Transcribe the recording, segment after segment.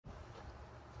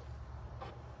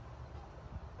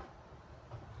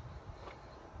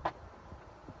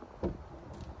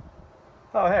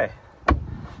Oh, hey.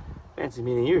 Fancy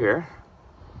meeting you here.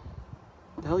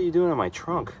 What the hell are you doing in my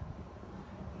trunk?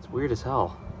 It's weird as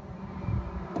hell.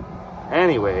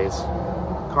 Anyways,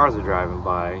 cars are driving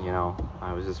by, you know.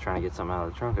 I was just trying to get something out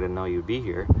of the trunk. I didn't know you'd be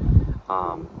here.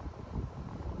 How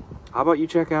about you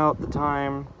check out the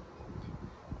time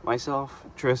myself,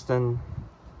 Tristyn,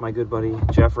 my good buddy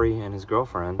Jeffrey, and his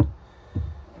girlfriend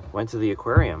went to the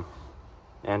aquarium.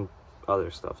 And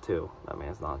other stuff too. I mean,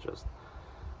 it's not just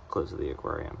close to the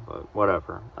aquarium, but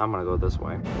whatever. I'm gonna go this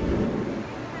way.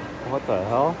 What the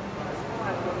hell?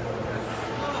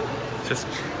 Just...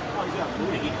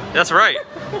 That's right.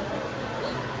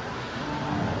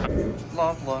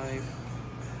 Love life.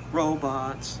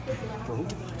 Robots.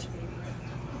 Robots.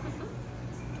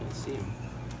 Can't see him.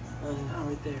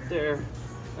 Right there. There.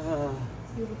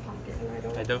 You have a pocket and I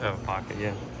don't. I do have a pocket,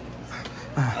 yeah.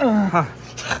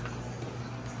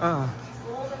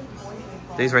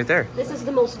 He's right there. This is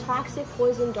the most toxic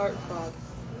poison dart frog.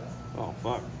 Oh,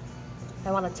 fuck.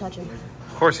 I want to touch him.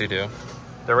 Of course you do.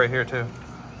 They're right here, too.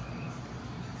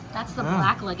 That's the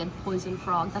black-legged poison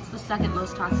frog. That's the second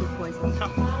most toxic poison.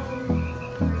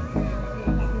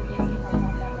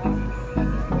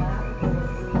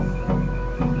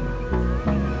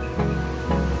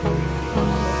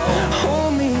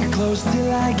 Hold me close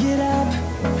till I get up.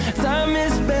 Time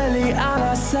is barely on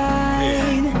our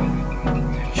side.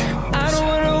 I don't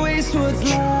wanna waste what's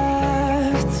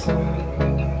left.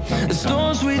 The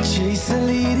storms we chase are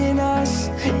leading us,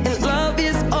 and love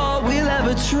is all we'll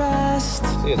ever trust.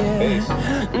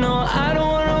 Yeah. No, I don't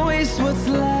wanna waste what's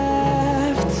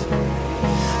left.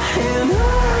 And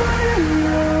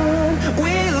on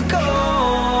we'll go,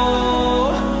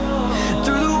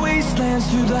 through the wastelands,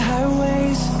 through the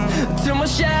highways, till my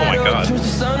shadow turns to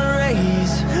sun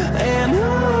rays. And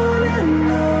on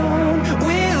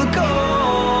we'll go,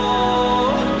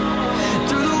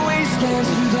 through the wastelands,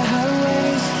 through the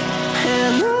highways,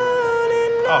 and on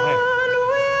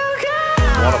we'll go.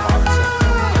 What a monster.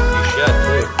 You should,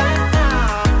 too.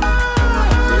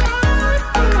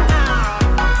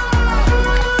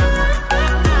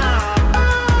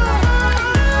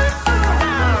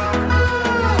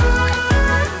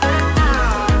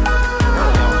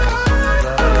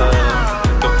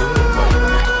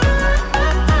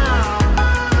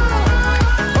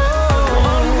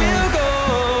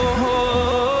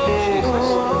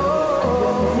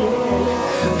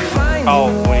 Oh,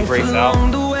 when he breaks out.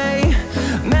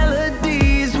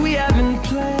 Melodies we haven't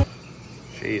played.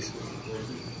 Jeez.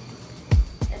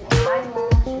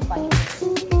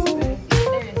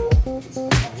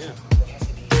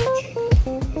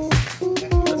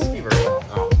 That's Steve Irwin.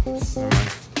 Oh, never mind.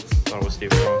 Thought it was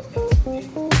Steve Irwin.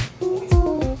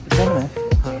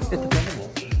 It's dependable.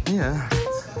 Yeah.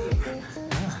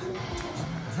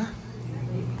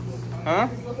 Huh?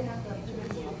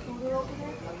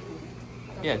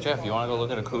 Yeah, Jeff, you want to go look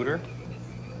at a cooter?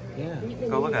 Yeah.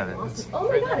 Go look at it. Oh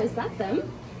my god, is that them?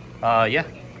 Yeah.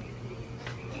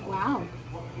 Wow.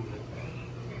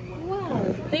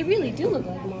 Wow, they really do look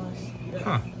like moss.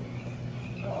 Huh.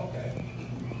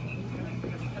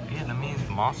 Yeah, that means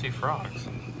mossy frogs.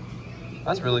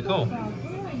 That's really cool.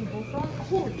 Where are you, bullfrog?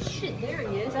 Holy shit, there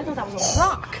he is. I thought that was a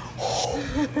rock.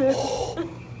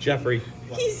 Jeffrey.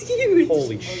 He's huge.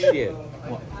 Holy shit.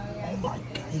 What? Oh my god,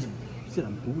 he's got a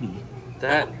booty.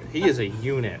 He is a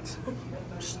unit.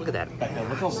 Just look at that. Becca,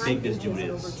 look how big this dude is.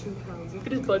 Over 2 pounds. Look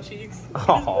at his butt cheeks.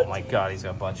 Oh my god, he's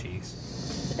got butt cheeks.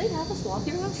 Did they have a sloth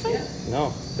here last time?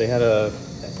 No, they had a,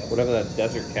 whatever that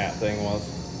desert cat thing was.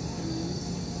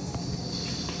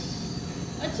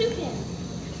 A toucan.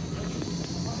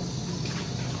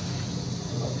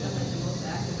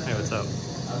 Hey, what's up?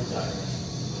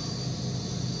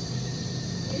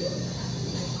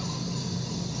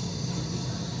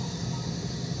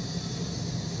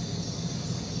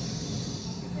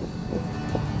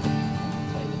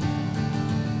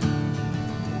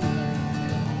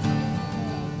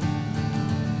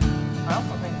 I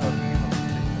also think that being able to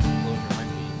take the enclosure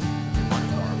might be much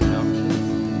more without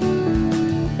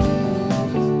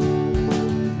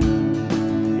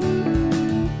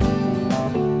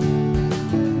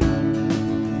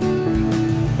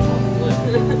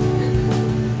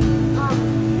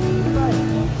But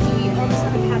he all of a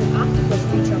sudden had an octopus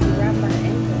reach up and grab him by the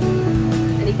ankle.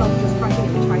 And he felt just crushing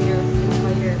him tighter and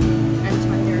tighter and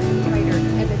tighter and tighter.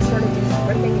 And it started just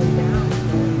ripping him down.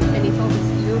 And he felt his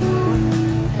ear pop.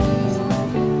 And he was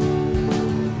like,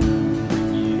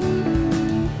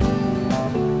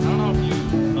 I don't know if you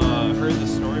heard the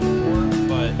story before,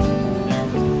 but there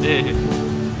was a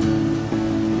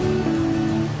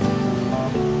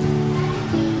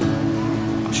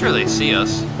I'm sure they see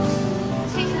us.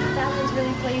 Jason, that one's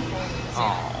really playful. Oh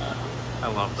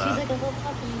love that. She's like a little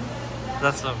puppy.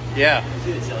 That's the, yeah.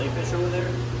 See the jellyfish over there?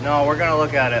 No, we're gonna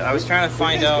look at it. I was trying to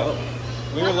find out.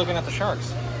 We were looking at the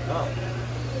sharks. Oh.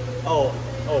 Oh,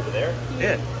 over there?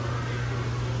 Yeah.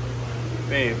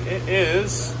 Babe, it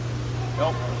is.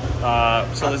 Nope.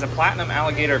 So there's a platinum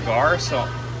alligator gar, so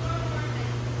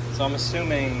I'm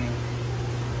assuming.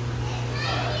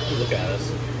 Look at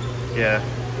us. Yeah.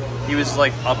 He was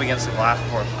like up against the glass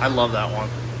before. I love that one.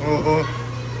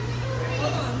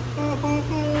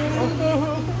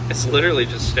 It's literally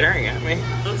just staring at me.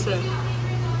 That's it.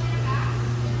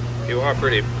 You are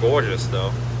pretty gorgeous,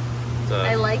 though.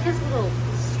 I like his little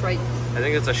stripes. I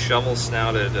think it's a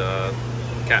shovel-snouted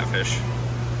catfish.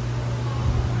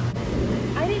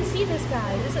 I didn't see this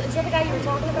guy. Is that the guy you were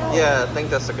talking about? Yeah, I think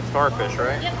that's the guitar fish,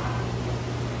 right? Yep.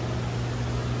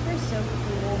 They're so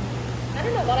cool. I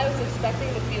don't know what I was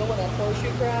expecting to feel when that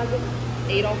horseshoe crab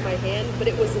ate off my hand, but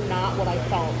it was not what I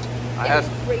felt. I had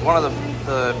one of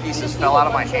the pieces fell out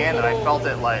of my hand, and I felt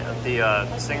it like the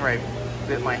stingray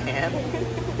bit my hand.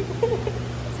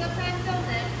 Sometimes they'll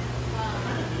nip,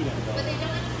 but they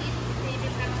don't eat. They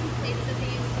just have 2 plates that they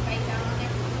use to bite down on their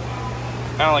food.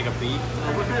 Kind of like a bee.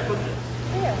 Where can I put this?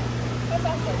 Yeah. That's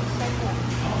awesome. So cool.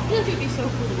 I feel like it'd be so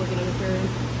cool to work in an aquarium.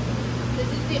 This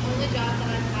is the only job that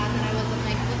I've had that I wasn't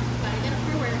like, look, gotta get up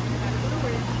for work, gotta go to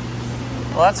work.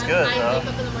 Well, that's good, I though. wake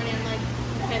up in the morning, I'm like,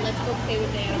 okay, let's go play with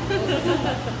the animals.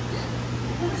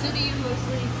 So do you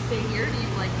mostly stay here? Do you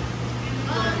like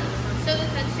So the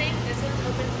touch tank, this one's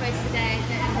open twice a day,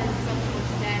 the other one's open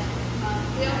once a day.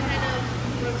 We all kind of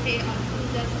rotate on who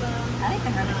does them. I like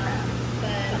the hermit crab.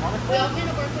 But we all kind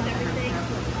of work with everything.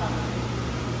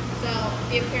 So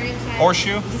the aquarium side,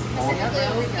 Horseshoe? specifically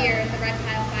over here, the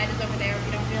reptile side is over there. We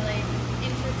don't really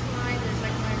intertwine. There's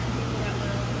like 1 or 2 people that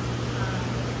will.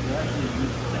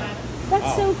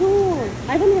 That's so cool.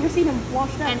 I've only ever seen him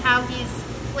washed up. And how he's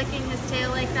flicking his tail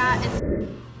like that.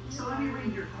 So let me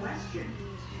read your question.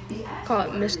 Call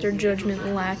it Mr. Judgment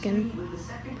lacking. With the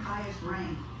second highest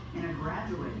rank in a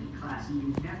graduating class, and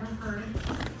you've never heard it,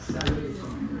 study it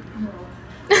from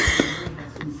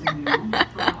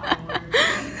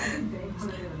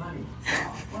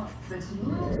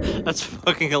That's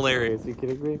fucking hilarious. Are you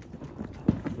kidding me?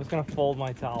 I'm just gonna fold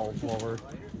my towels while we're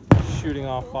shooting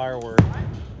off fireworks.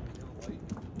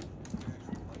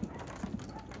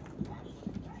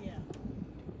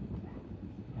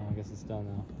 Oh, I guess it's done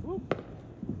now. Whoop.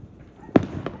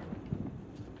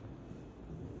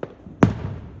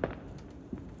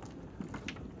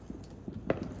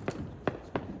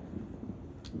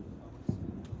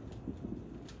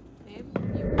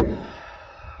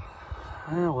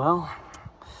 Well,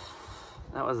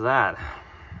 that was that.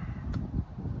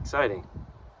 Exciting.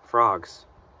 Frogs.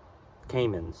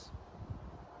 Caimans.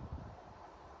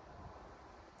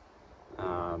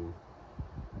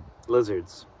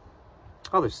 Lizards.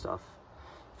 Other stuff.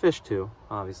 Fish too.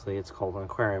 Obviously, it's called an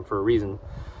aquarium for a reason.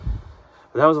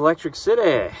 But that was Electric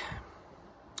City.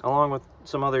 Along with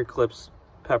some other clips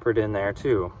peppered in there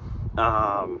too.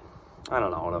 I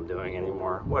don't know what I'm doing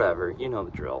anymore. Whatever. You know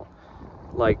the drill.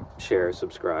 Like, share,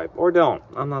 subscribe, or don't.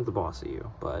 I'm not the boss of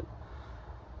you, but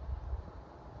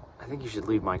I think you should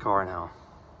leave my car now.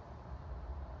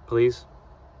 Please?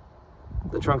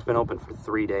 The trunk's been open for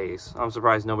 3 days. I'm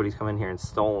surprised nobody's come in here and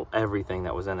stole everything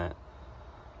that was in it.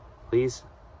 Please?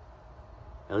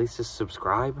 At least just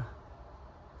subscribe?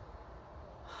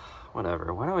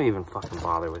 Whatever. Why do I even fucking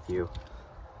bother with you?